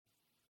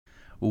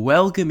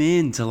Welcome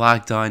in to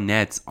Locked On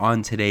Nets.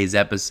 On today's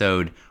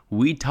episode,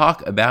 we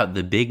talk about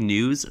the big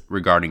news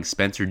regarding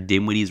Spencer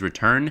Dinwiddie's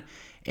return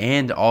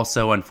and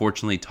also,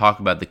 unfortunately, talk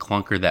about the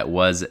clunker that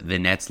was the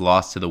Nets'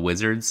 loss to the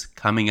Wizards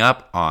coming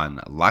up on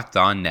Locked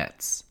On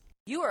Nets.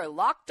 You are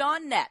Locked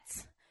On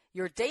Nets,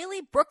 your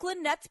daily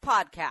Brooklyn Nets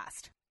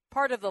podcast,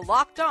 part of the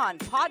Locked On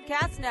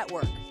Podcast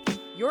Network,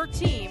 your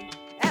team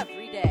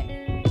every day.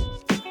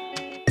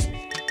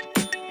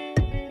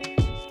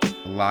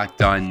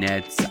 Locked On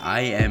Nets.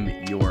 I am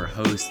your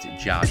host,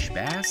 Josh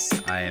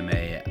Bass. I am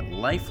a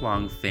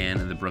lifelong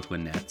fan of the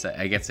Brooklyn Nets.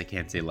 I guess I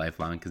can't say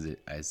lifelong because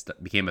I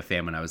became a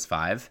fan when I was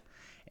 5.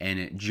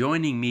 And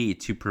joining me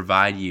to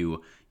provide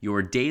you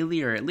your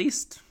daily, or at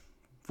least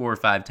 4 or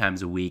 5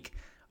 times a week,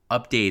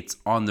 updates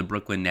on the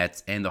Brooklyn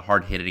Nets and the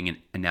hard-hitting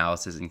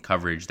analysis and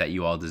coverage that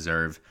you all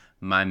deserve,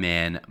 my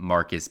man,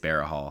 Marcus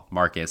Barahall.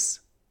 Marcus,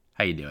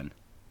 how you doing?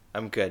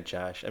 I'm good,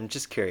 Josh. I'm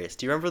just curious.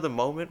 Do you remember the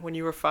moment when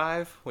you were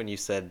 5 when you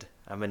said,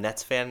 I'm a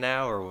Nets fan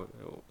now, or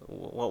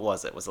what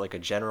was it? Was it like a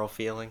general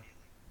feeling?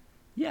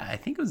 Yeah, I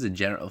think it was a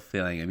general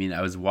feeling. I mean,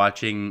 I was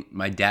watching,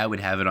 my dad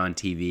would have it on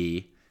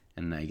TV,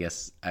 and I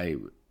guess I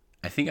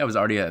think I was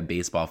already a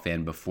baseball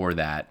fan before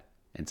that.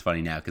 It's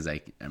funny now because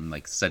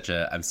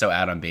I'm so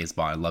out on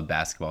baseball. I love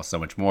basketball so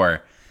much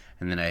more.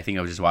 And then I think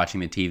I was just watching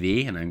the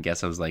TV, and I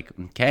guess I was like,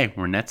 okay,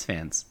 we're Nets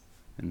fans.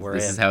 And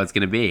this is how it's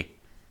going to be.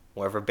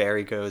 Wherever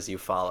Barry goes, you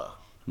follow.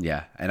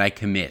 Yeah, and I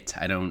commit.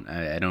 I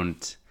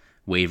don't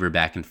waver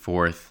back and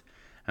forth.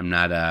 I'm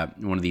not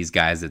one of these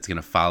guys that's going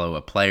to follow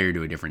a player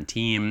to a different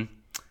team.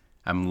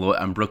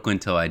 I'm Brooklyn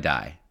till I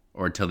die,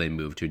 or till they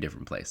move to a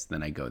different place.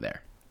 Then I go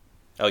there.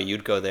 Oh,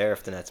 you'd go there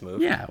if the Nets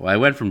moved? Yeah, well, I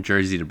went from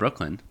Jersey to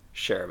Brooklyn.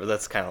 Sure, but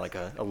that's kind of like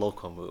a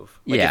local move.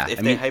 Yeah, If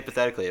they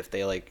hypothetically, if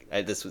they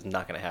this was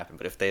not going to happen,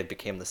 but if they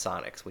became the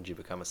Sonics, would you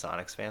become a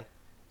Sonics fan?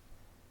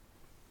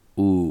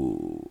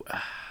 Ooh.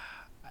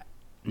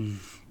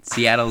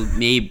 Seattle,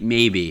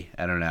 maybe.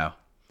 I don't know.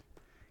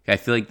 I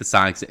feel like the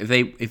Sonics,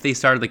 if they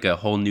started like a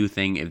whole new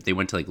thing, if they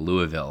went to like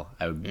Louisville,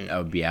 I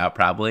would be out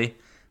probably.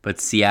 But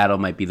Seattle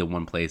might be the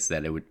one place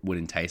that it would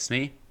entice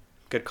me.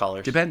 Good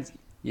callers. Depends.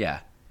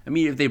 Yeah. I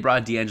mean, if they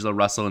brought D'Angelo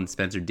Russell and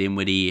Spencer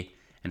Dinwiddie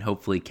and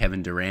hopefully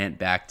Kevin Durant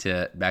back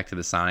to the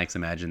Sonics,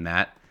 imagine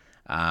that.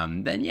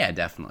 Then yeah,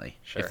 definitely.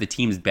 Sure. If the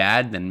team's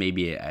bad, then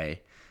maybe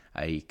I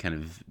kind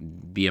of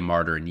be a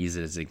martyr and use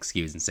it as an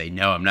excuse and say,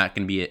 no, I'm not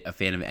going to be a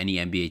fan of any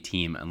NBA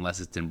team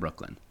unless it's in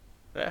Brooklyn.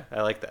 Yeah,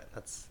 I like that.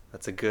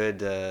 That's a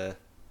good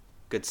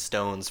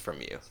stones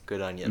from you.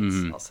 Good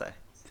onions, I'll say.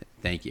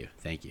 Thank you.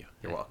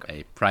 You're welcome.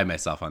 I pride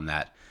myself on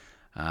that.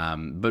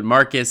 But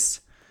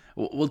Marcus,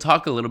 we'll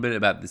talk a little bit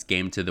about this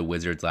game to the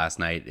Wizards last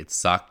night. It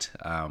sucked.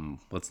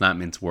 Let's not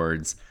mince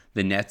words.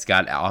 The Nets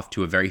got off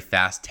to a very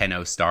fast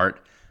 10-0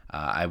 start.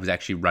 I was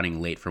actually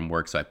running late from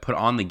work, so I put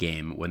on the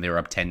game when they were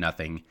up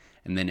 10-0,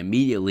 and then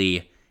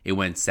immediately it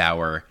went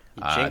sour.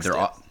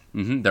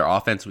 Their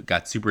offense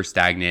got super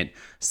stagnant.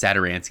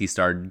 Satoransky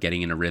started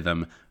getting in a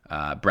rhythm.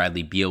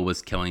 Bradley Beal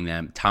was killing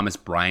them. Thomas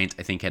Bryant,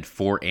 I think, had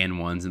 4 and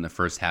 1s in the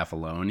first half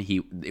alone.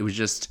 It was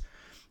just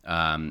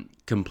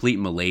complete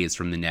malaise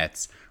from the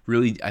Nets.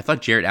 Really, I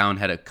thought Jarrett Allen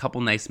had a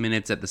couple nice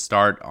minutes at the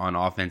start on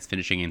offense,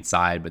 finishing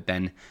inside, but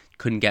then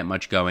couldn't get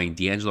much going.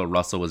 D'Angelo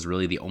Russell was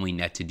really the only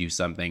net to do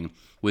something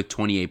with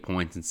 28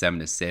 points and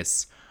 7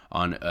 assists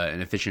on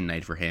an efficient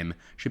night for him.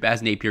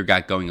 Shabazz Napier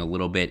got going a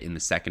little bit in the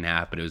second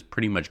half, but it was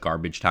pretty much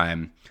garbage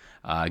time.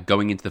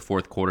 Going into the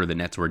fourth quarter, the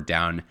Nets were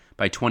down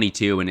by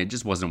 22, and it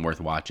just wasn't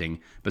worth watching.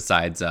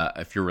 Besides,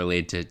 if you're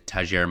related to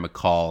Tajir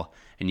McCall,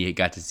 and you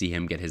got to see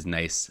him get his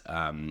nice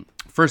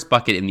first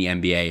bucket in the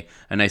NBA,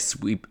 a nice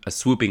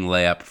swooping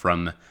layup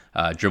from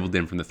dribbled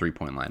in from the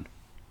 3-point line.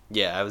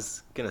 Yeah, I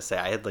was going to say,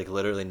 I had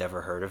literally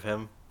never heard of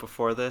him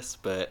before this,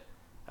 but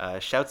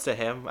shouts to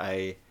him.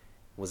 I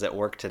was at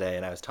work today,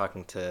 and I was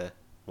talking to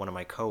one of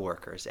my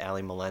coworkers,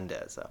 Ali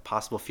Melendez, a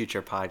possible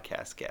future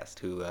podcast guest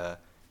who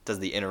does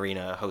the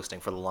in-arena hosting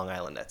for the Long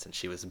Island Nets, and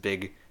she was a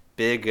big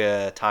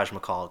Taj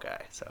McCall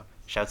guy. So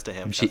shouts to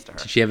him, shouts to her.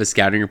 Did she have a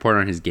scouting report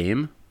on his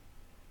game?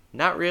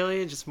 Not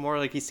really, just more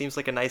like he seems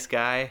like a nice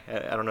guy.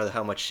 I don't know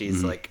how much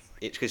she's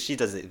because she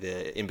does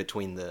the in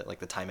between the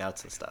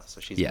timeouts and stuff.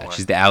 So she's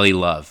she's the Ali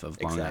Love of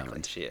Long Island.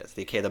 Island. She is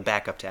the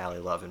backup to Ali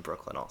Love in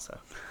Brooklyn also.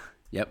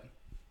 Yep.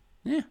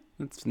 Yeah,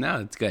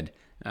 that's good.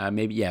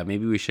 Maybe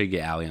we should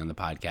get Ali on the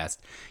podcast.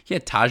 Yeah,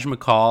 Taj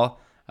McCall.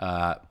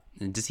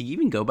 Does he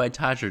even go by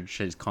Taj, or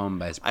should I just call him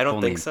by his full name? I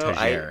don't think so.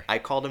 Tajir? I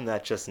called him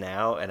that just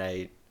now,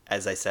 and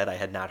as I said, I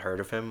had not heard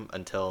of him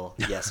until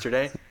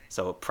yesterday.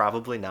 So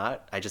probably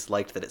not. I just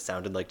liked that it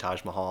sounded like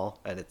Taj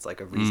Mahal, and it's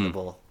like a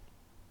reasonable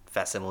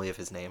facsimile of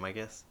his name, I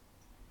guess.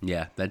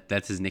 Yeah,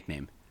 that's his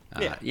nickname.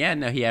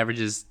 Yeah. He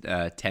averages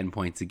 10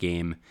 points a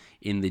game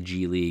in the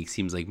G League.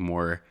 Seems like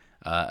more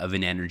of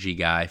an energy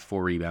guy.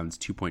 4 rebounds,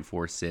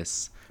 2.4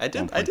 assists. I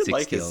did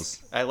like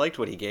steals. I liked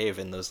what he gave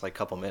in those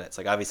couple minutes.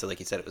 Obviously, like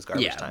you said, it was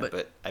garbage time,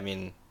 but I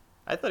mean,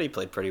 I thought he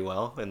played pretty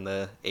well in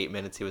the 8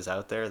 minutes he was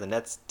out there. The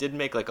Nets did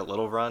make a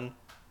little run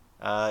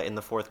in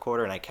the fourth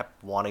quarter, and I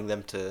kept wanting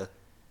them to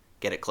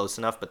get it close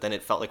enough. But then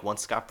it felt like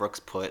once Scott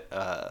Brooks put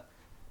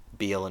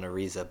Beal and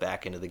Ariza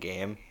back into the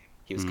game,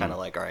 he was kind of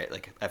like, all right,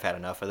 like I've had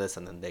enough of this,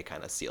 and then they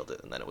kind of sealed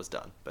it, and then it was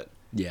done. But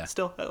Yeah.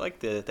 still, I like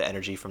the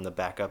energy from the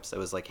backups. It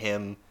was like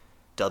him,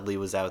 Dudley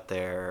was out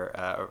there.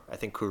 I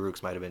think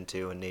Kuruks might have been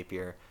too, and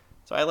Napier.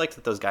 So I liked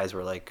that those guys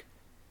were like,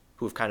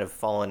 who have kind of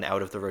fallen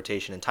out of the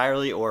rotation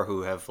entirely, or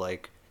who have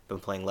like been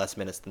playing less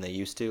minutes than they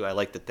used to. I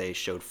like that they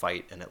showed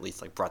fight and at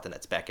least like brought the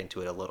Nets back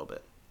into it a little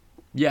bit.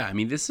 Yeah, I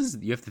mean,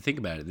 you have to think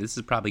about it. This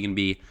is probably going to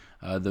be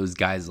those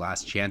guys'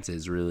 last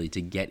chances, really,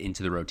 to get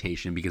into the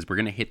rotation, because we're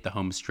going to hit the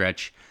home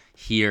stretch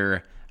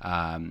here.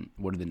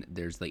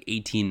 There's like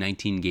 18,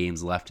 19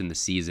 games left in the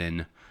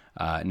season.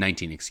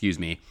 19, excuse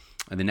me.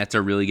 And the Nets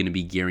are really going to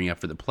be gearing up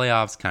for the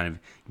playoffs, kind of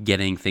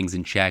getting things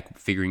in check,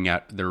 figuring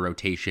out their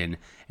rotation.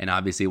 And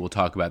obviously, we'll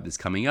talk about this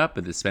coming up,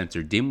 but the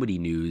Spencer Dinwiddie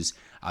news,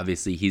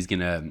 obviously, he's going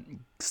to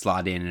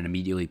slot in and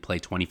immediately play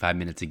 25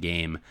 minutes a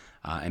game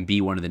and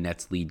be one of the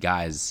Nets' lead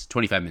guys,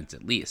 25 minutes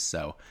at least.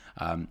 So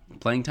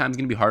playing time is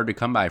going to be hard to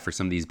come by for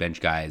some of these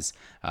bench guys.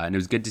 And it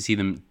was good to see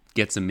them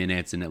get some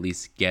minutes and at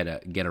least get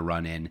a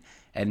run in.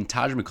 And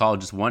Tajir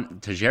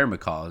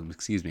McCall,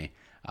 excuse me.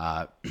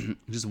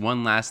 Just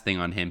one last thing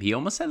on him. He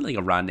almost had like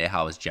a Rondé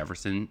Hollis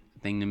Jefferson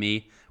thing to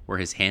me, where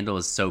his handle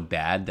is so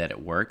bad that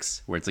it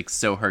works, where it's like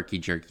so herky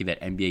jerky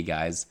that NBA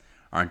guys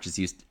aren't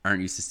used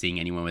to seeing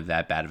anyone with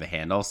that bad of a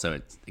handle. So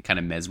it kind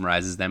of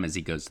mesmerizes them as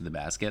he goes to the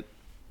basket.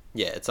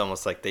 Yeah, it's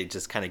almost like they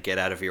just kind of get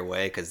out of your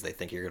way because they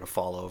think you're going to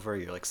fall over.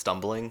 You're like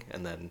stumbling,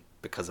 and then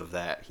because of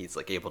that, he's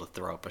like able to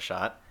throw up a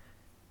shot.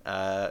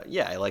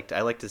 Yeah, I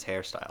liked his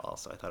hairstyle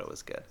also. I thought it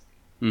was good.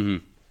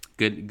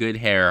 Mm-hmm. Good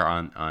hair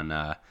on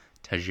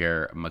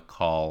Tajir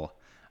McCall.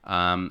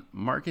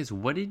 Marcus,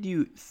 what did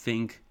you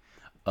think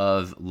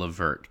of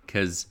LeVert?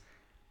 Because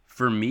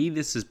for me,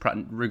 this is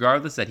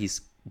regardless that he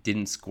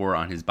didn't score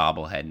on his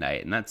bobblehead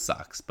night, and that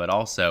sucks. But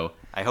also,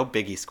 I hope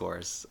Biggie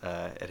scores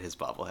at his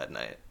bobblehead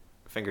night.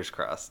 Fingers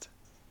crossed.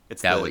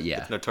 It's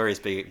Notorious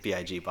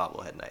B.I.G.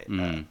 bobblehead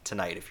night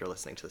tonight. If you're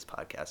listening to this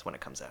podcast when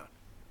it comes out,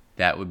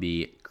 that would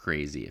be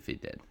crazy if he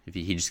did. If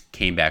he just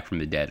came back from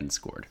the dead and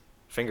scored.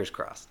 Fingers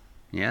crossed.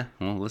 Yeah.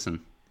 Well, listen,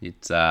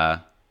 it's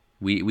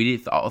we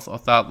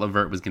thought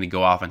LeVert was going to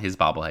go off on his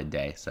bobblehead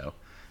day, so.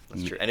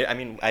 That's true. And I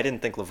mean, I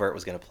didn't think LeVert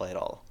was going to play at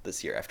all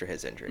this year after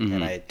his injury,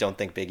 and I don't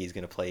think Biggie's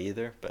going to play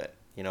either. But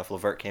you know, if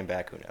LeVert came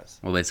back, who knows?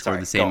 Well, they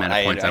scored the same amount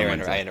of points on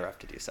Wednesday. I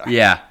interrupted you. Sorry.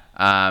 Yeah,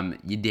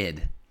 you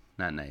did.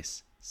 Not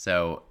nice.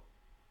 So,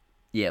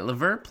 yeah,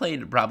 LeVert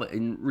played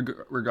probably,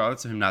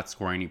 regardless of him not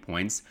scoring any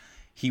points,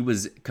 he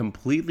was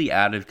completely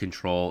out of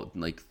control,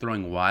 like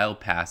throwing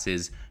wild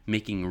passes,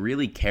 making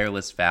really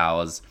careless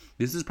fouls.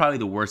 This is probably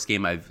the worst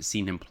game I've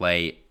seen him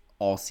play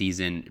all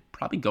season,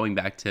 probably going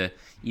back to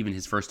even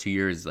his first 2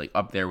 years, like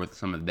up there with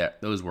some of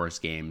those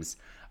worst games.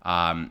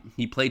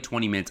 He played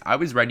 20 minutes. I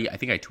was ready. I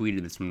think I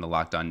tweeted this from the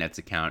Locked On Nets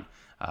account.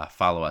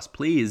 Follow us,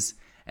 please.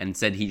 And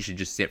said he should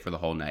just sit for the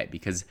whole night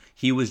because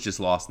he was just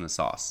lost in the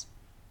sauce.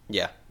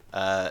 Yeah.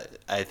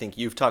 I think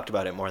you've talked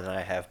about it more than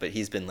I have, but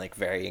he's been like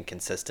very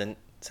inconsistent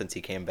since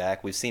he came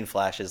back. We've seen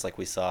flashes like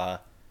we saw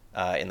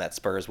in that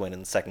Spurs win in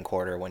the second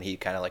quarter when he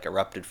kind of like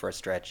erupted for a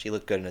stretch. He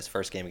looked good in his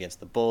first game against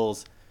the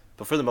Bulls,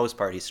 but for the most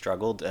part he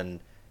struggled, and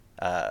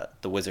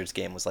the Wizards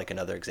game was like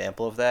another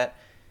example of that.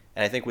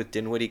 And I think with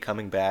Dinwiddie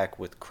coming back,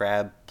 with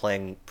Crabbe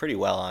playing pretty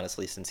well,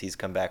 honestly, since he's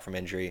come back from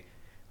injury,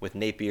 with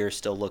Napier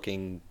still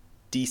looking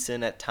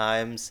decent at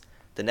times,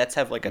 the Nets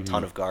have like a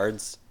ton of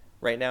guards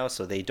right now,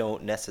 so they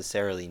don't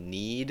necessarily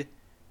need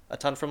a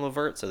ton from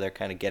LeVert, so they're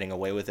kind of getting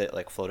away with it,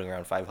 like floating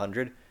around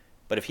 500.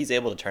 But if he's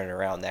able to turn it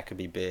around, that could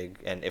be big.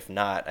 And if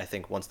not, I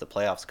think once the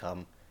playoffs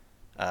come,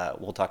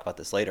 we'll talk about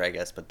this later, I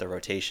guess, but the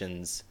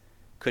rotations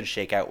could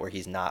shake out where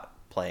he's not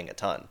playing a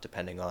ton,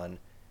 depending on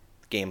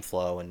game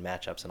flow and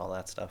matchups and all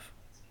that stuff.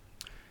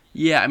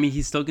 Yeah, I mean,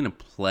 he's still going to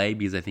play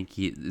because I think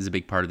he is a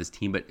big part of this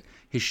team, but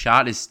his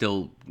shot is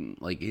still,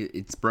 like,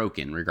 it's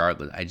broken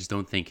regardless. I just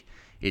don't think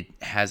it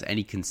has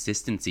any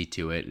consistency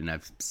to it, and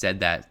I've said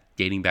that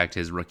dating back to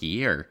his rookie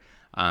year.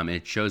 And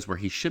it shows where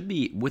he should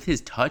be, with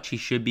his touch, he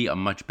should be a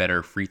much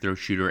better free throw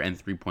shooter and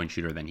three-point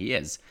shooter than he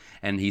is.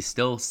 And he's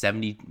still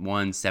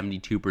 71,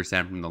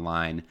 72% from the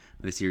line.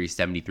 This year he's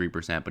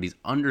 73%, but he's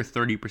under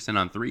 30%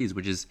 on threes,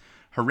 which is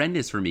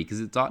horrendous for me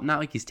because it's not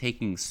like he's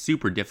taking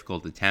super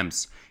difficult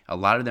attempts. A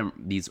lot of them,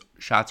 these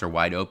shots are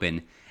wide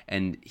open,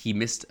 and he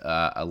missed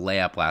a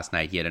layup last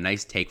night. He had a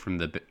nice take from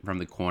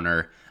the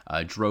corner,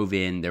 drove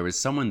in. There was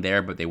someone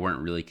there, but they weren't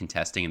really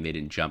contesting, and they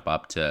didn't jump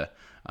up to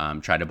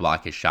try to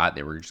block his shot.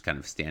 They were just kind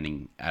of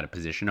standing out of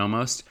position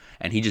almost,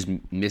 and he just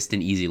missed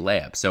an easy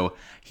layup. So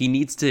he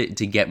needs to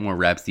get more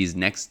reps. These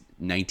next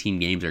 19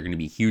 games are going to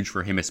be huge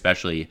for him,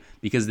 especially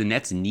because the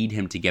Nets need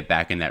him to get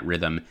back in that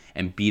rhythm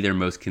and be their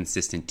most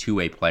consistent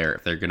two-way player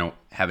if they're going to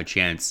have a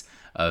chance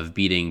of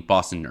beating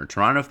Boston or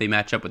Toronto if they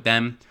match up with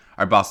them,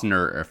 or Boston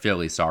or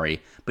Philly,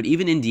 sorry. But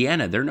even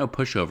Indiana, they're no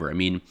pushover. I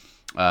mean,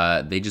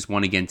 They just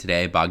won again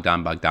today.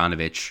 Bojan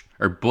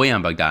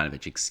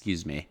Bogdanovic,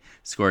 excuse me,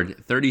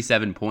 scored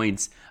 37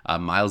 points.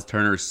 Miles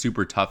Turner,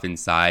 super tough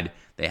inside.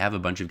 They have a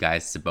bunch of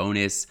guys.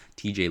 Sabonis,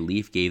 TJ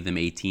Leaf gave them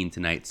 18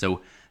 tonight.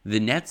 So the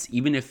Nets,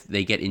 even if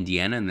they get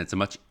Indiana, and that's a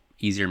much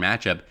easier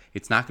matchup,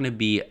 it's not going to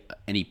be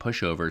any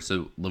pushover.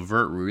 So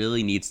LeVert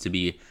really needs to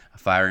be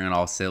firing on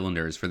all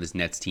cylinders for this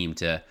Nets team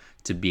to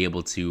be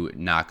able to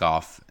knock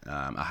off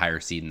a higher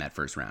seed in that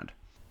first round.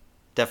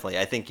 Definitely.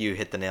 I think you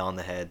hit the nail on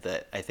the head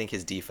that I think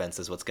his defense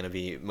is what's going to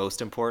be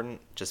most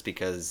important, just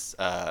because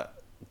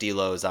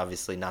D'Lo is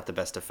obviously not the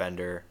best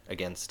defender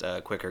against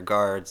quicker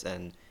guards,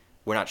 and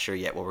we're not sure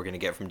yet what we're going to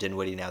get from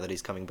Dinwiddie now that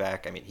he's coming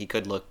back. I mean, he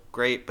could look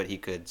great, but he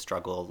could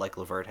struggle like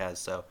LeVert has.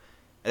 So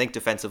I think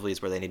defensively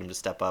is where they need him to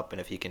step up,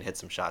 and if he can hit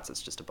some shots,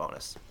 it's just a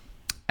bonus.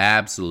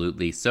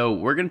 Absolutely. So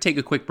we're going to take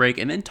a quick break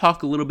and then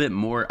talk a little bit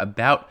more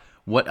about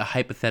what a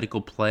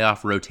hypothetical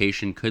playoff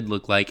rotation could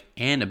look like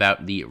and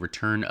about the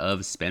return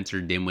of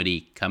Spencer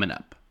Dinwiddie coming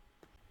up.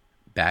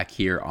 Back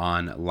here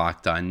on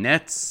Locked On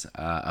Nets.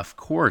 Of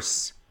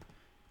course,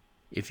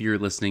 if you're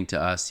listening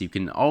to us, you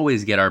can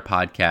always get our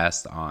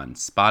podcast on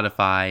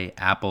Spotify,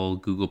 Apple,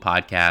 Google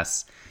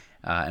Podcasts.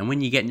 And when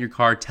you get in your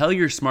car, tell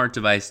your smart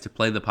device to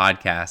play the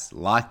podcast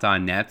Locked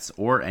On Nets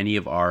or any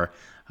of our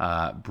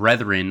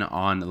brethren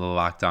on the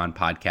Locked On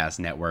Podcast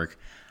Network.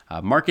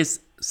 Marcus,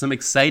 some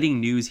exciting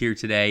news here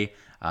today.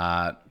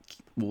 About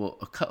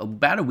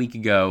a week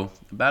ago,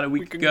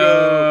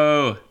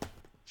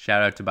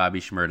 shout out to Bobby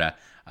Shmurda.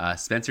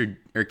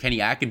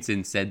 Kenny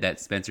Atkinson said that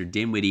Spencer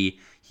Dinwiddie,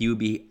 he would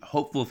be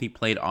hopeful if he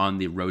played on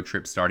the road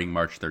trip starting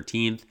March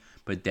 13th.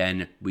 But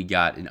then we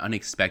got an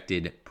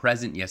unexpected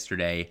present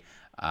yesterday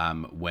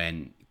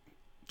when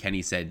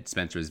Kenny said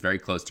Spencer was very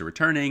close to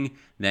returning.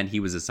 Then he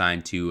was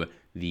assigned to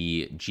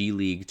the G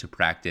League to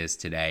practice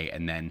today.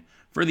 And then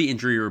for the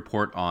injury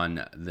report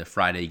on the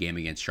Friday game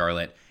against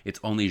Charlotte, it's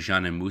only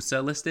Dzanan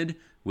Musa listed,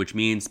 which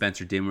means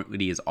Spencer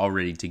Dinwiddie is all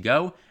ready to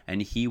go,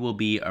 and he will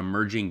be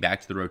emerging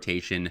back to the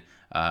rotation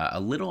a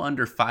little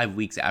under 5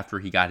 weeks after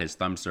he got his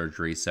thumb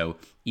surgery. So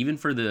even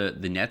for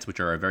the Nets, which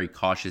are a very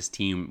cautious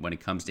team when it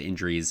comes to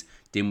injuries,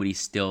 Dinwiddie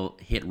still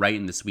hit right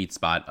in the sweet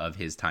spot of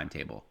his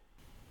timetable.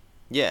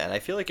 Yeah, and I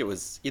feel like it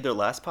was either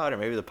last pod or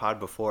maybe the pod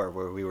before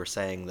where we were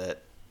saying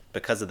that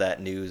because of that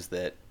news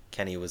that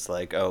Kenny was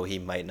like, oh, he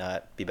might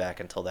not be back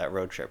until that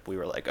road trip. We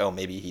were like, oh,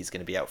 maybe he's going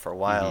to be out for a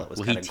while. Mm-hmm. It was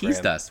well, kind he of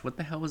teased grim. us. What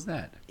the hell was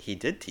that? He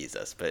did tease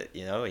us, but,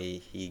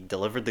 he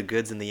delivered the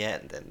goods in the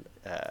end. And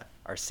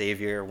our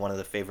savior, one of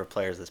the favorite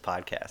players of this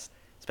podcast,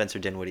 Spencer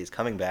Dinwiddie, is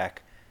coming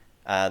back.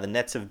 The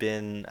Nets have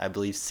been, I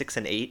believe,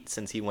 6-8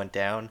 since he went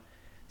down.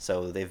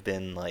 So they've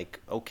been,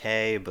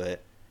 okay,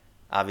 but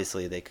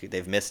obviously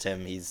they've missed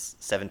him. He's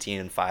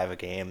 17-5 a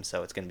game,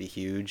 so it's going to be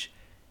huge.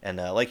 And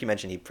like you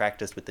mentioned, he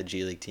practiced with the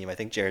G League team. I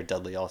think Jared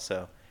Dudley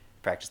also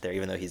practiced there,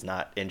 even though he's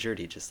not injured.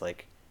 He just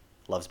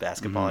loves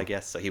basketball, I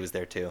guess. So he was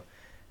there too.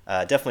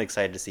 Definitely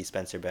excited to see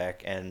Spencer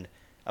back, and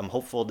I'm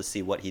hopeful to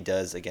see what he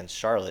does against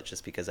Charlotte,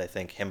 just because I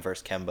think him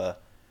versus Kemba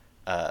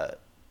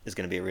is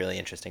going to be a really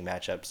interesting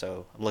matchup.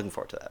 So I'm looking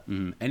forward to that.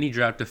 And he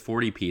dropped a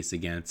 40-piece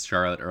against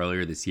Charlotte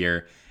earlier this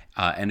year.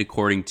 And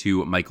according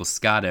to Michael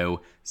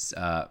Scotto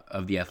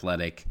of The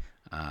Athletic,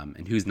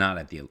 and who's not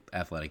at The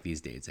Athletic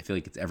these days, I feel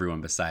like it's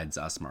everyone besides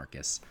us,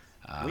 Marcus.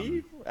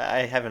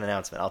 I have an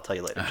announcement. I'll tell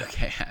you later.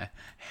 Okay, I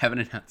have an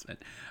announcement.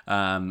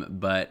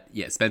 But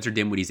yeah, Spencer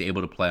Dinwiddie's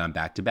able to play on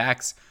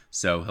back-to-backs,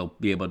 so he'll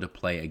be able to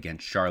play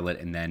against Charlotte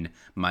and then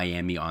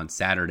Miami on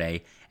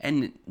Saturday.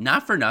 And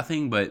not for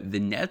nothing, but the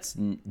Nets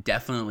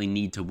definitely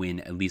need to win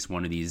at least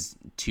one of these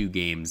two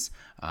games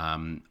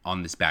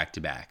on this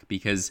back-to-back,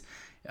 because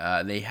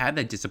they had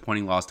that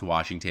disappointing loss to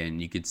Washington.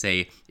 You could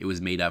say it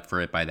was made up for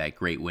it by that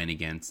great win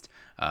against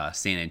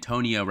San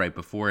Antonio right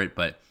before it,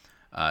 but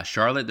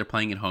Charlotte, they're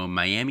playing at home.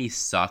 Miami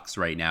sucks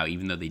right now,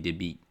 even though they did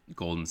beat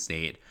Golden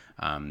State.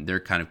 They're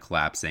kind of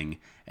collapsing.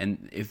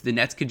 And if the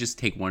Nets could just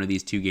take one of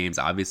these two games,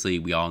 obviously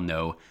we all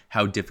know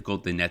how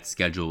difficult the Nets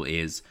schedule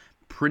is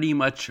pretty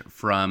much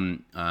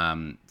from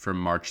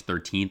March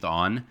 13th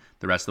on.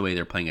 The rest of the way,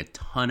 they're playing a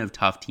ton of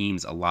tough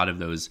teams. A lot of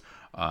those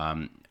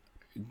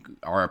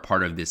are a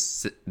part of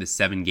this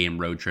 7-game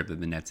road trip that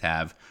the Nets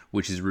have,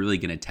 which is really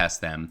going to test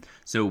them.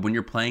 So when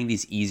you're playing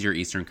these easier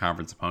Eastern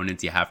Conference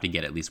opponents, you have to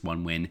get at least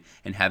one win.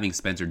 And having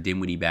Spencer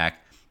Dinwiddie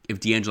back, if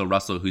D'Angelo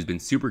Russell, who's been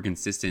super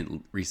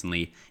consistent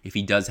recently, if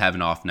he does have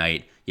an off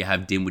night, you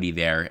have Dinwiddie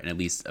there and at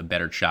least a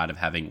better shot of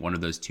having one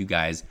of those two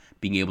guys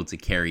being able to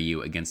carry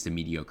you against a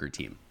mediocre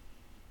team.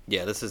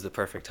 Yeah, this is the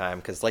perfect time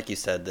because, like you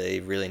said, they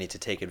really need to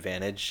take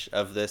advantage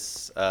of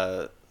this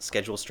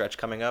schedule stretch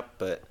coming up.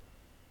 But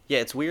yeah,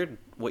 it's weird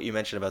what you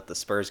mentioned about the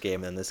Spurs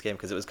game and this game,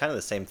 because it was kind of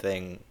the same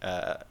thing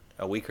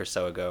a week or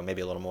so ago,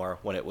 maybe a little more,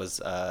 when it was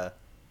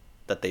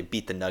that they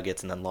beat the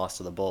Nuggets and then lost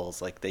to the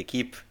Bulls. They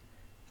keep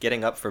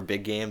getting up for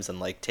big games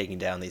and taking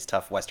down these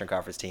tough Western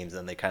Conference teams,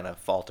 and they kind of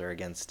falter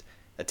against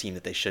a team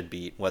that they should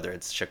beat, whether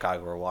it's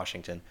Chicago or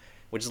Washington,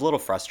 which is a little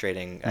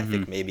frustrating. I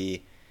think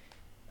maybe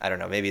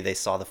they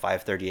saw the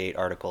 538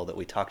 article that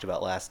we talked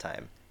about last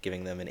time,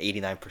 giving them an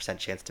 89%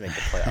 chance to make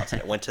the playoffs,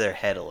 and it went to their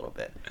head a little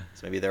bit.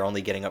 So maybe they're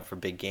only getting up for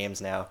big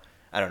games now.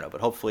 I don't know,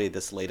 but hopefully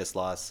this latest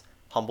loss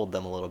humbled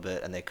them a little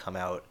bit, and they come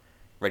out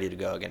ready to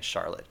go against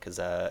Charlotte. Because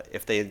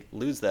if they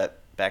lose that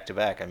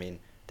back-to-back, I mean,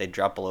 they'd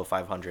drop below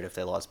 500 if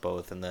they lost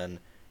both, and then,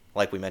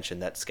 like we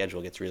mentioned, that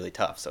schedule gets really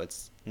tough. So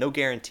it's no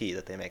guarantee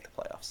that they make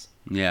the playoffs.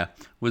 Yeah.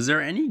 Was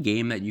there any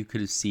game that you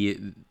could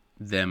see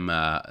them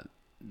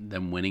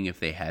winning if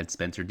they had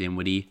Spencer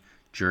Dinwiddie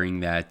during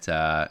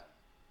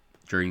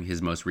during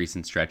his most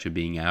recent stretch of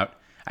being out?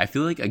 I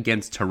feel like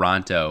against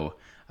Toronto,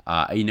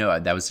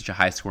 that was such a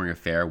high-scoring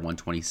affair,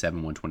 127,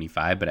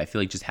 125, but I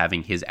feel like just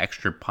having his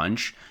extra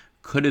punch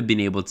could have been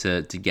able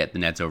to get the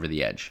Nets over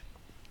the edge.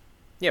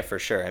 Yeah, for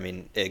sure. I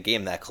mean, a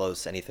game that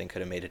close, anything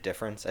could have made a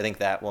difference. I think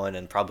that one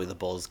and probably the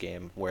Bulls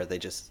game where they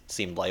just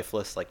seemed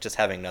lifeless, like just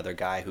having another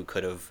guy who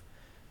could have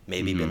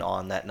maybe been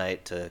on that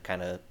night to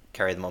kind of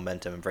carry the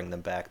momentum and bring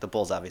them back. The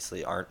Bulls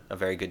obviously aren't a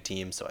very good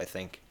team, so I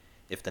think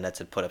if the Nets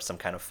had put up some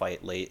kind of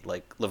fight late,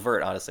 like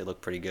LeVert honestly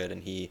looked pretty good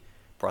and he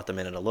brought them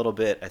in a little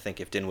bit. I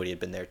think if Dinwiddie had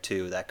been there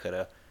too, that could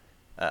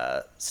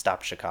have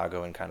stopped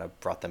Chicago and kind of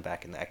brought them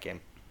back in that game.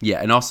 Yeah,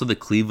 and also the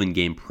Cleveland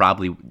game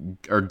probably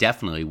or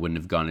definitely wouldn't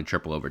have gone to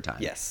triple overtime.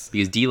 Yes.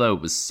 Because D'Lo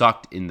was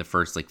sucked in the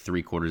first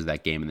 3 quarters of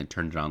that game and then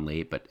turned it on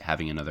late, but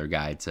having another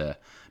guy to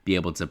be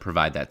able to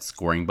provide that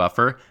scoring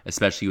buffer,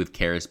 especially with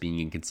Karras being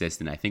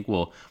inconsistent, I think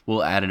will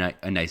add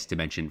a nice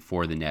dimension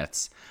for the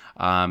Nets.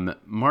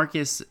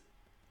 Marcus,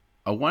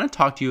 I want to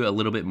talk to you a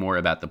little bit more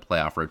about the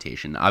playoff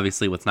rotation.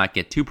 Obviously, let's not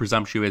get too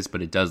presumptuous,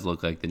 but it does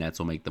look like the Nets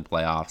will make the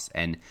playoffs,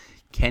 and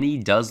Kenny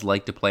does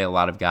like to play a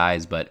lot of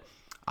guys, but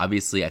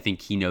obviously, I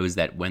think he knows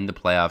that when the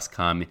playoffs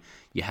come,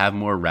 you have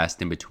more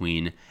rest in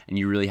between, and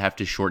you really have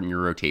to shorten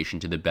your rotation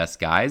to the best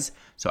guys.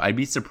 So I'd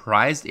be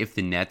surprised if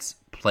the Nets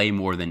play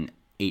more than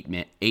eight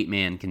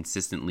man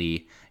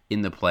consistently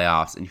in the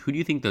playoffs. And who do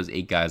you think those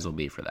 8 guys will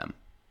be for them?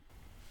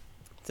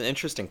 It's an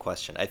interesting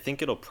question. I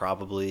think it'll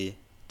probably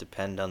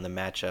depend on the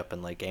matchup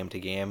and game to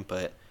game,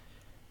 but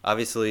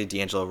obviously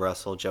D'Angelo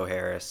Russell, Joe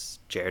Harris,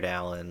 Jared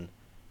Allen,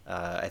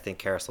 I think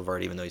Caris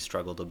LeVert, even though he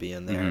struggled, will be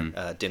in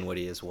there.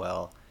 Dinwiddie as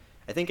well.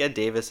 I think Ed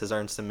Davis has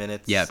earned some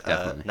minutes. Yeah,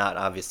 definitely. Not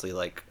obviously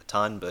a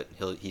ton, but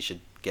he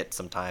should get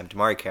some time.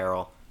 DeMarre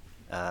Carroll,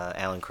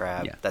 Alan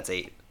Crabb, that's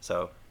 8.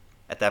 So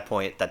at that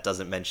point, that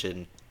doesn't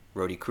mention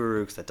Rodi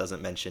Kurucs, that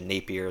doesn't mention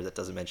Napier, that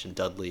doesn't mention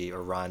Dudley or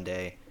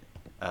Rondé.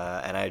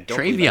 And I don't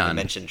believe I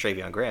mentioned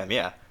Travion Graham,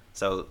 yeah.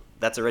 So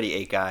that's already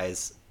 8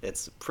 guys.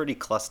 It's pretty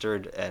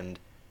clustered, and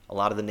a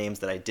lot of the names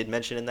that I did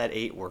mention in that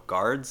 8 were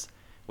guards,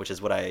 which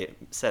is what I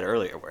said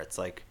earlier, where it's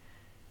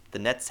the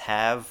Nets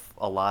have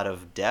a lot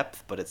of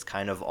depth, but it's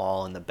kind of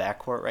all in the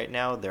backcourt right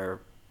now. They're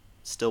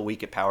still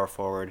weak at power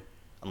forward,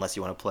 unless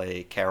you want to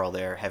play Carroll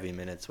there, heavy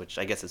minutes, which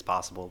I guess is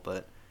possible,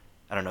 but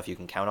I don't know if you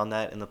can count on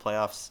that in the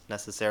playoffs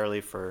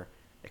necessarily for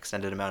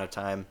extended amount of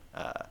time.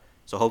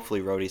 So hopefully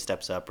Rodi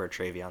steps up or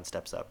Travion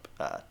steps up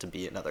to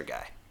be another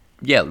guy.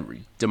 Yeah,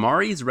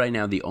 DeMarre is right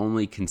now the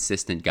only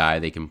consistent guy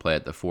they can play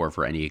at the 4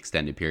 for any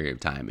extended period of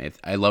time.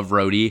 I love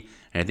Rodi,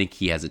 and I think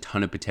he has a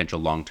ton of potential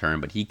long term,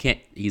 but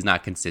he's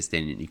not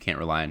consistent, and you can't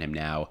rely on him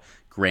now.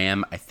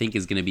 Graham, I think,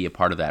 is going to be a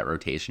part of that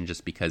rotation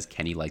just because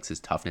Kenny likes his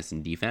toughness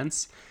and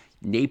defense.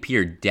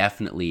 Napier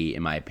definitely,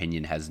 in my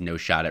opinion, has no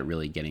shot at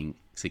really getting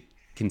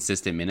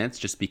consistent minutes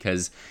just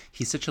because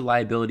he's such a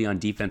liability on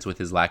defense with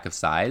his lack of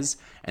size,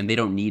 and they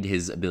don't need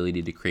his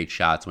ability to create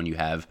shots when you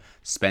have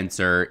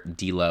Spencer,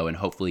 D'Lo, and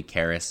hopefully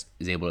Karras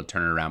is able to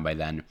turn it around by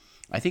then.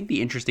 I think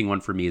the interesting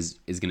one for me is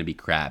going to be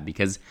Crabb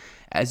because,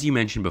 as you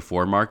mentioned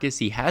before, Marcus,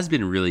 he has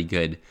been really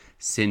good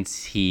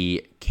since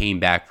he came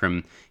back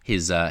from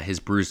his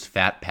bruised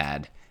fat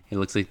pad. It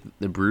looks like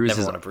the bruise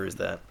Never want to bruise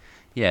that.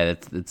 Yeah,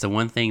 that's the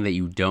one thing that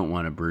you don't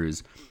want to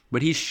bruise.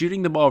 But he's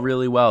shooting the ball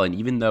really well, and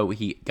even though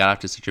he got off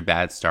to such a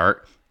bad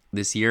start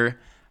this year,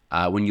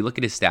 when you look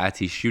at his stats,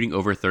 he's shooting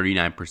over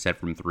 39%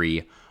 from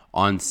 3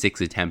 on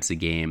 6 attempts a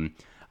game.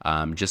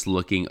 Just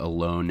looking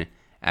alone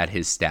at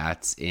his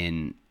stats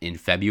in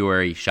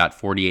February, he shot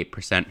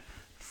 48%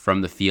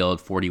 from the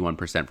field,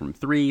 41% from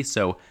 3.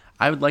 So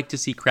I would like to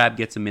see Crabb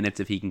get some minutes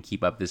if he can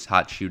keep up this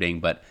hot shooting,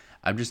 but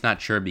I'm just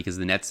not sure because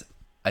the Nets,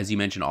 as you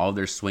mentioned, all of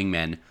their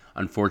swingmen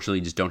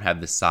unfortunately just don't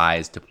have the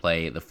size to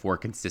play the 4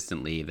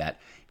 consistently, that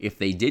if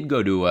they did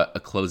go to a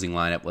closing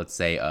lineup, let's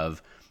say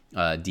of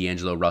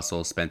D'Angelo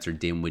Russell, Spencer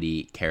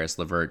Dinwiddie, Caris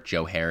LeVert,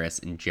 Joe Harris,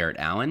 and Jarrett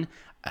Allen,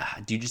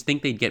 do you just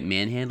think they'd get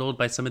manhandled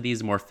by some of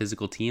these more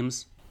physical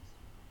teams?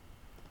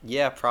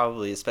 Yeah,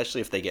 probably,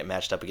 especially if they get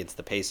matched up against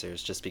the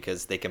Pacers, just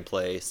because they can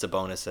play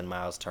Sabonis and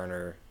Miles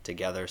Turner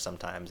together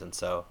sometimes, and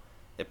so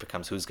it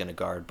becomes who's going to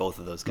guard both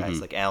of those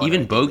guys. Like Allen,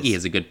 even Bogey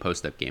has a good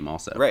post-up game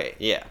also. Right,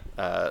 yeah.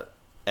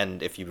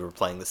 And if you were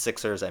playing the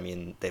Sixers, I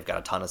mean, they've got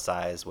a ton of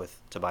size with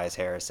Tobias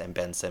Harris and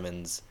Ben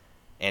Simmons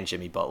and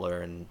Jimmy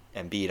Butler and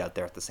Embiid out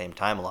there at the same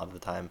time a lot of the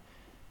time.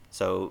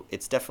 So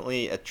it's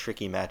definitely a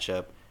tricky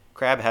matchup.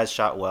 Crabb has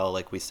shot well,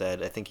 like we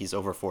said. I think he's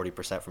over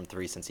 40% from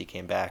 3 since he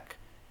came back.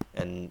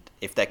 And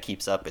if that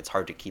keeps up, it's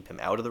hard to keep him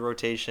out of the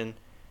rotation.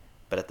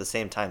 But at the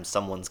same time,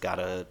 someone's got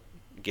to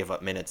give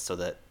up minutes so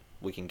that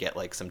we can get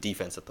like some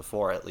defense at the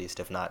 4 at least,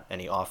 if not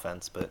any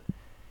offense. But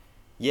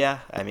yeah,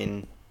 I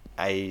mean,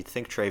 I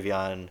think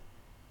Travion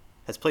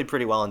has played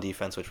pretty well in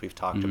defense, which we've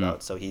talked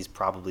about, so he's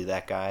probably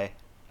that guy.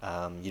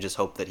 You just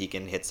hope that he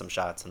can hit some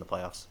shots in the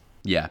playoffs.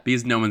 Yeah,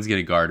 because no one's going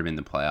to guard him in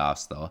the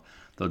playoffs.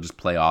 They'll just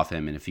play off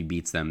him, and if he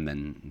beats them,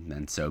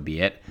 then so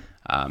be it.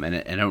 And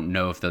I don't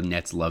know if the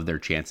Nets love their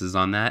chances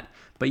on that.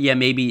 But yeah,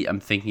 maybe I'm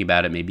thinking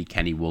about it. Maybe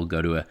Kenny will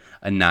go to a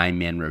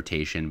 9-man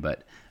rotation,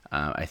 but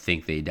I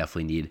think they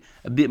definitely need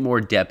a bit more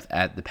depth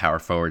at the power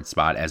forward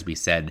spot, as we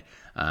said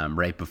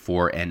right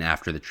before and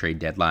after the trade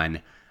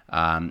deadline.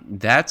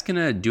 That's going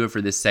to do it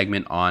for this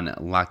segment on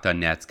Locked On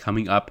Nets.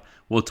 Coming up,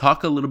 we'll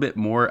talk a little bit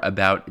more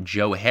about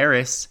Joe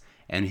Harris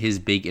and his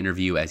big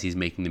interview as he's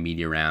making the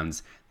media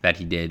rounds that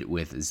he did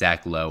with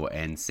Zach Lowe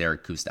and Sarah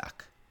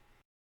Kustok.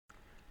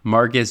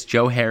 Marcus,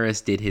 Joe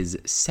Harris did his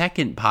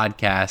second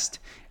podcast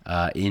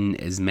in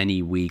as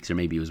many weeks, or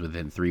maybe it was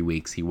within 3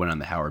 weeks. He went on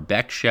the Howard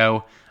Beck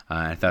show.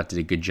 I thought did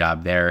a good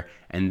job there.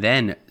 And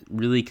then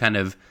really kind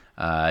of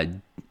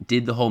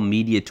did the whole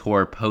media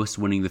tour post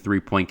winning the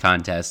 3-point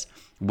contest.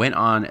 Went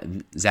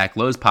on Zach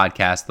Lowe's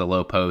podcast, The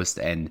Lowe Post,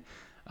 and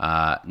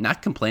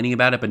not complaining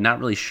about it, but not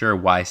really sure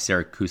why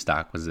Sarah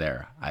Kustok was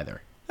there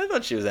either. I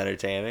thought she was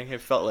entertaining.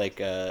 It felt like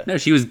no,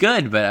 she was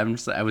good, but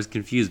I was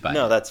confused by it.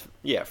 No, that's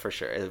for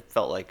sure. It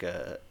felt like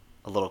a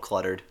little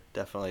cluttered,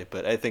 definitely.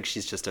 But I think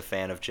she's just a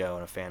fan of Joe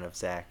and a fan of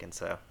Zach, and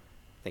so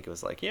I think it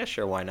was like, yeah,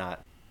 sure, why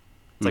not?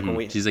 It's like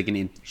when she's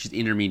she's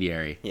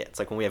intermediary. Yeah, it's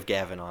like when we have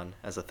Gavin on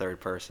as a third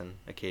person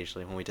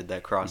occasionally when we did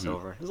that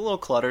crossover. It was a little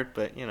cluttered,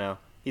 but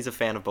he's a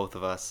fan of both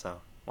of us,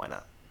 so why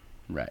not?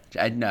 Right.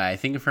 I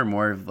think of her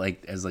more of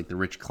as the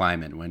Rich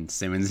Kleiman when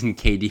Simmons and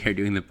KD are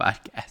doing the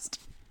podcast.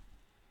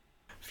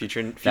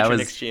 Future Knicks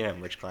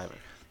GM, Rich Kleiman.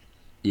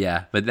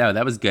 Yeah, but no,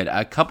 that was good.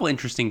 A couple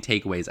interesting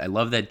takeaways. I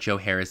love that Joe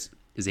Harris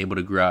is able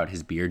to grow out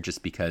his beard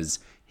just because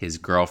his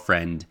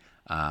girlfriend,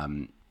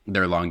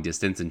 they're long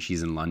distance and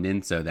she's in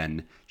London, so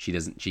then she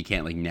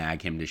can't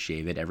nag him to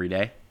shave it every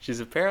day. She's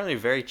apparently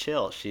very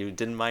chill. She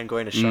didn't mind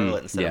going to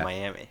Charlotte instead of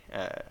Miami.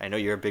 I know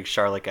you're a big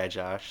Charlotte guy,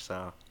 Josh,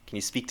 so can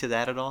you speak to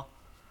that at all?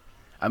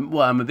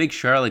 I'm a big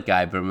Charlotte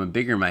guy, but I'm a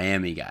bigger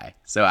Miami guy.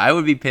 So I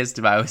would be pissed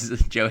if I was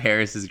Joe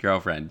Harris's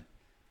girlfriend.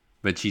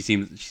 But she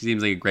seems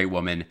like a great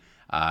woman,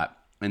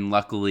 and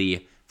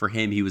luckily for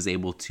him, he was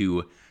able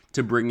to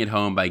bring it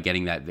home by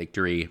getting that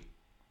victory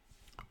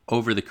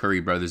over the Curry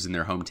brothers in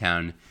their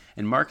hometown.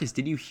 And Marcus,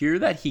 did you hear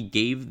that he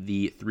gave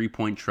the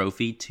 3-point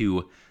trophy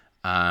to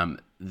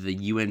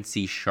the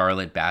UNC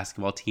Charlotte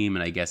basketball team?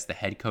 And I guess the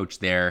head coach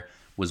there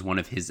was one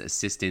of his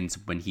assistants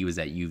when he was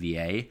at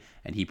UVA,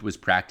 and he was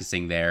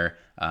practicing there,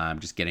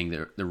 just getting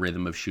the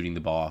rhythm of shooting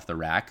the ball off the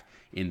rack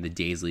in the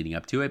days leading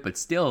up to it. But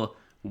still,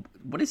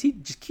 what is he?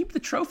 Just keep the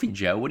trophy,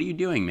 Joe. What are you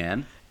doing,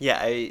 man? Yeah,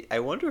 I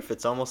wonder if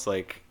it's almost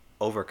like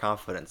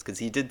overconfidence, because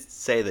he did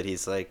say that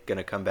he's going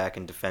to come back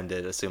and defend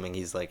it, assuming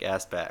he's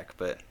asked back.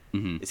 But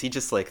is he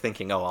just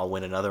thinking, oh, I'll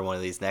win another one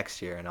of these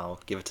next year and I'll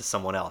give it to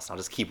someone else? I'll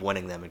just keep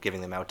winning them and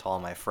giving them out to all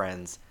my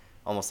friends.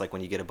 Almost like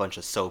when you get a bunch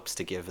of soaps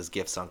to give as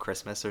gifts on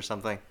Christmas or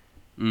something.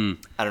 I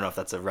don't know if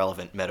that's a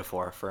relevant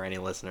metaphor for any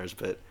listeners,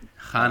 but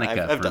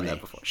Hanukkah I've done me.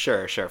 that before.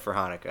 Sure, for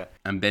Hanukkah.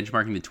 I'm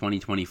benchmarking the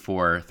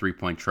 2024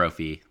 3-point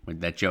trophy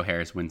that Joe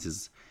Harris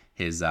wins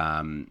his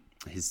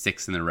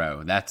 6th in a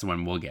row. That's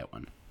when we'll get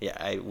one.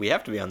 Yeah, we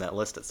have to be on that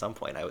list at some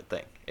point, I would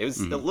think. It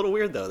was a little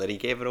weird, though, that he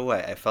gave it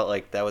away. I felt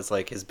like that was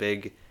his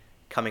big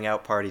coming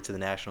out party to the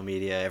national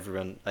media.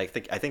 Everyone, I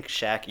think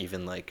Shaq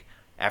even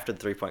after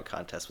the 3-point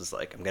contest was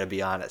I'm going to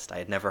be honest, I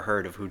had never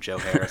heard of who Joe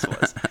Harris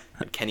was.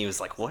 And Kenny was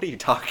like, what are you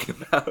talking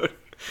about?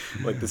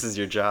 This is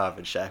your job.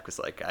 And Shaq was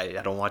like,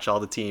 I don't watch all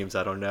the teams,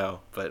 I don't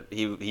know. But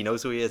he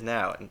knows who he is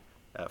now. And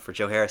for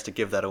Joe Harris to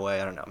give that away,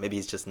 I don't know. Maybe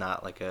he's just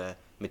not a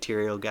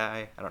material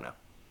guy. I don't know.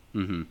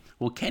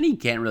 Well, Kenny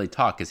can't really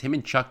talk because him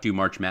and Chuck do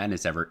March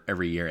Madness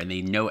every year, and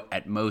they know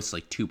at most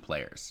 2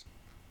 players.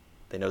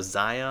 They know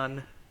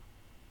Zion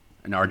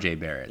and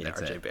RJ Barrett. Yeah,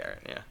 that's RJ it. Barrett,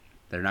 yeah.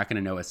 They're not going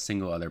to know a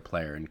single other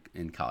player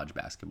in college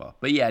basketball.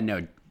 But yeah,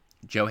 no,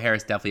 Joe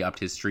Harris definitely upped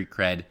his street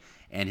cred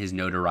and his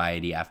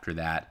notoriety after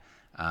that.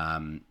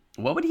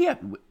 What would he have?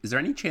 Is there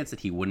any chance that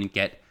he wouldn't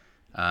get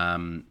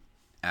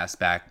asked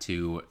back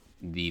to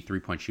the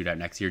 3-point shootout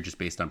next year just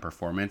based on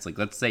performance?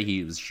 Let's say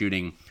he was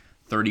shooting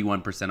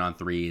 31% on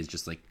threes,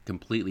 just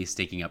completely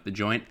sticking up the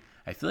joint.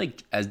 I feel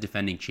like as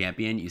defending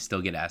champion, you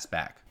still get asked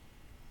back.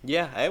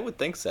 Yeah, I would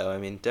think so. I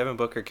mean, Devin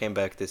Booker came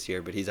back this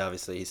year, but he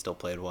still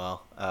played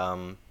well.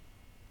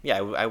 Yeah,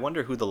 I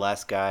wonder who the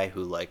last guy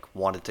who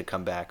wanted to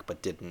come back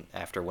but didn't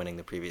after winning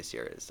the previous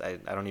year is. I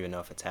don't even know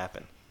if it's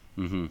happened.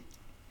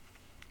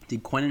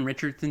 Did Quentin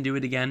Richardson do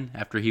it again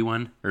after he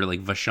won? Or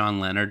Vashawn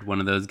Leonard, one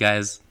of those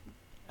guys?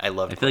 I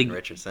love Quentin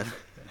Richardson.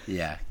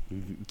 Yeah.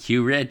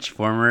 Q Rich,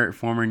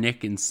 former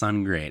Nick and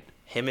Sun great.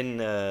 Him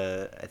and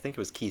I think it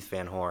was Keith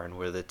Van Horn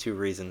were the 2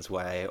 reasons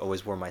why I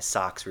always wore my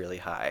socks really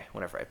high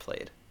whenever I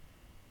played.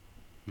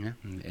 Yeah,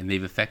 and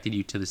they've affected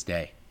you to this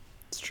day.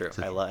 It's true.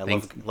 So I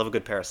love a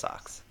good pair of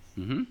socks.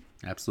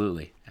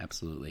 Absolutely.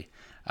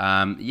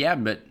 Yeah,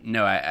 but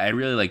no, I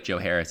really like Joe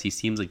Harris. He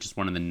seems like just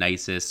one of the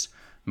nicest,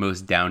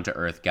 most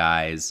down-to-earth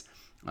guys,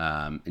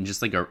 and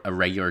just like a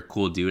regular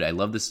cool dude. I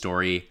love the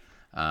story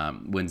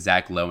when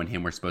Zach Lowe and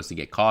him were supposed to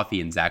get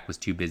coffee, and Zach was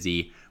too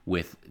busy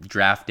with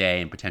draft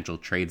day and potential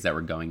trades that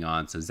were going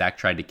on. So Zach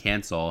tried to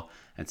cancel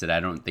and said,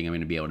 I don't think I'm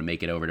going to be able to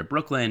make it over to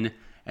Brooklyn.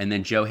 And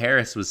then Joe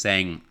Harris was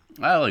saying,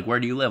 oh, like, where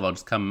do you live?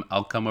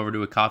 I'll come over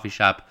to a coffee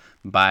shop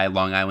by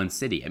Long Island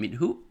City. I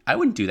mean, I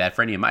wouldn't do that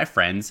for any of my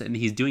friends. And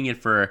he's doing it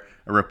for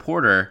a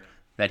reporter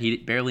that he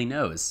barely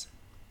knows.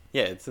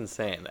 Yeah, it's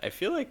insane. I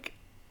feel like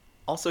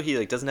also he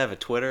like doesn't have a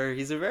Twitter.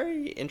 He's a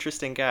very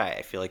interesting guy.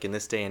 I feel like in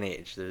this day and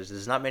age,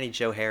 there's not many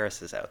Joe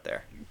Harrises out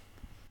there.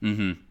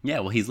 Mm-hmm. Yeah,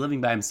 well, he's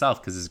living by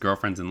himself because his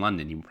girlfriend's in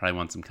London. He probably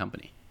wants some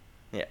company.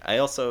 Yeah, I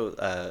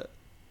also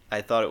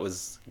I thought it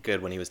was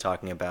good when he was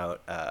talking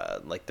about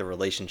like the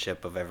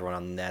relationship of everyone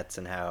on the Nets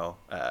and how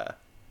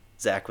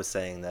Zach was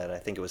saying that I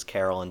think it was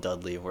Carroll and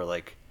Dudley were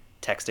like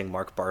texting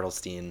Mark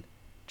Bartelstein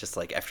just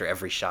like after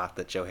every shot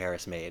that Joe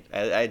Harris made.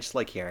 I just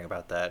like hearing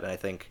about that, and I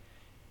think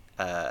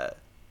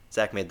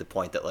Zach made the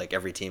point that like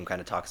every team kind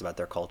of talks about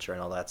their culture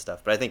and all that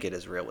stuff, but I think it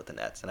is real with the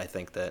Nets, and I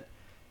think that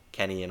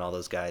Kenny and all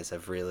those guys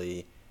have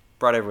really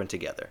brought everyone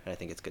together, and I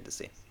think it's good to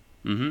see.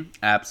 Mm-hmm.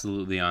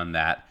 Absolutely on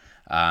that.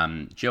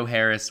 Joe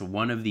Harris,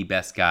 one of the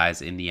best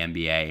guys in the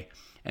NBA,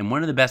 and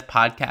one of the best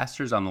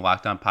podcasters on the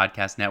Locked On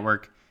Podcast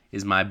Network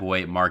is my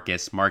boy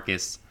Marcus.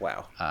 Marcus,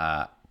 wow.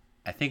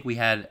 I think we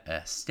had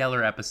a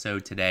stellar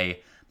episode today,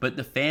 but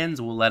the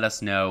fans will let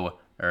us know,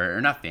 or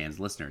not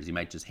fans, listeners. You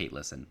might just hate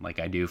listen, like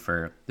I do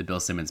for the Bill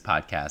Simmons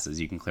podcast, as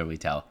you can clearly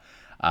tell.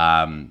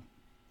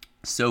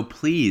 So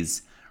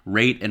please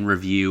rate and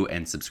review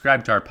and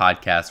subscribe to our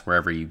podcast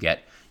wherever you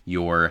get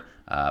your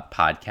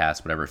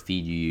podcast, whatever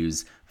feed you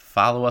use.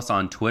 Follow us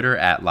on Twitter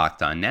at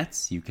Locked On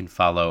Nets. You can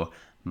follow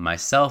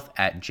myself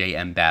at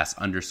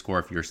JMBass_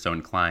 if you're so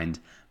inclined.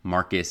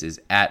 Marcus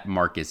is at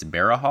Marcus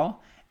Barahal.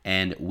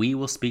 And we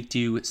will speak to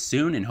you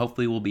soon, and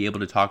hopefully we'll be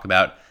able to talk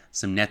about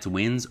some Nets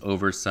wins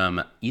over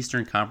some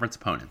Eastern Conference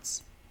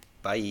opponents.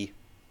 Bye.